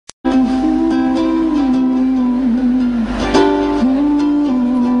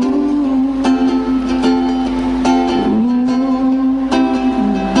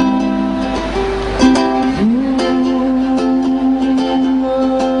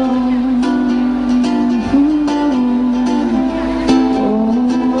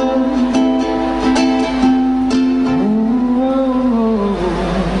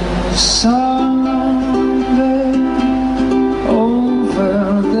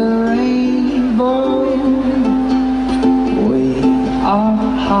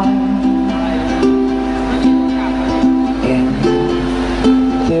heart. And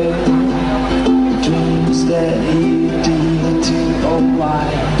the dreams that you did to, oh why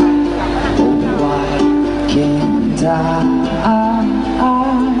can't I? Oh,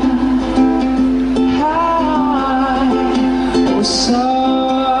 somewhere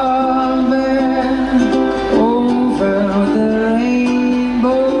over the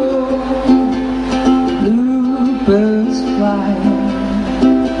rainbow, bluebirds fly,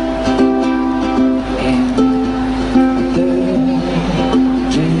 and the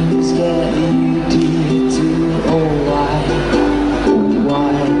dreams that you did too. Oh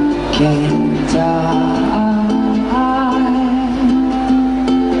why can't I?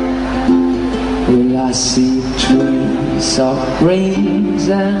 Will I see trees of greens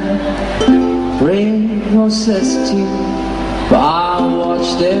and red roses too? But I watch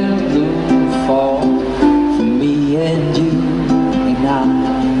them bloom for me and you, and I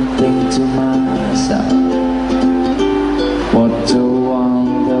think to myself, what a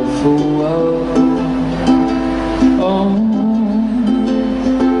wonderful world. Oh,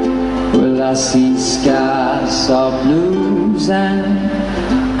 will I see skies of blues and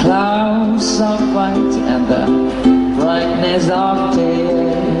clouds of white and the brightness of day?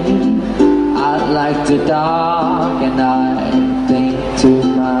 I like the dark, and I think to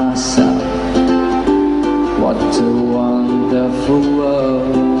myself, what a wonderful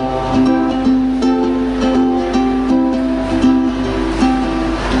world.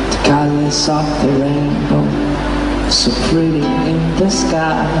 The colors of the rainbow, so pretty in the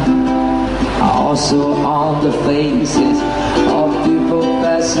sky, are also on the faces of people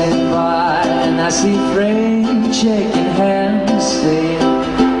passing by. And I see friends shaking hands, saying,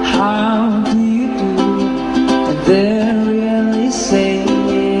 how do you do? And they really say,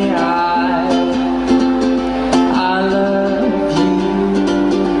 I love you.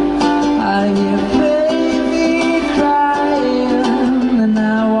 I hear baby crying, and I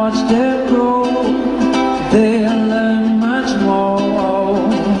watch them grow. They learn much more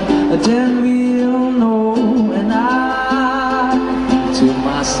than we'll know. And I to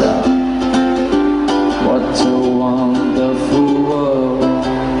myself, what a wonderful world.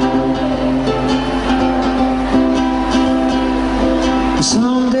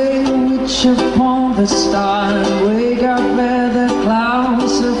 Someday reach upon the star and wake up where the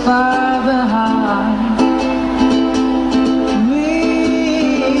clouds are far behind.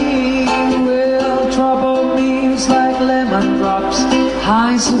 We will trouble leaves like lemon drops,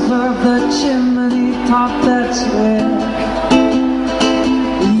 high above the chimney top. That's where